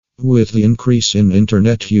With the increase in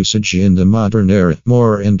internet usage in the modern era,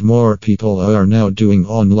 more and more people are now doing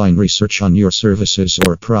online research on your services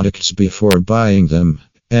or products before buying them.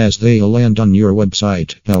 As they land on your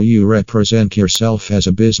website, how you represent yourself as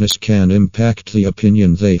a business can impact the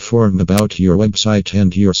opinion they form about your website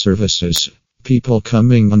and your services. People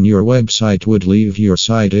coming on your website would leave your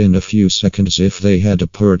site in a few seconds if they had a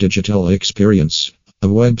poor digital experience. A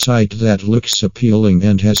website that looks appealing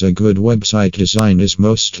and has a good website design is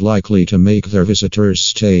most likely to make their visitors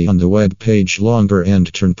stay on the web page longer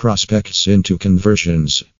and turn prospects into conversions.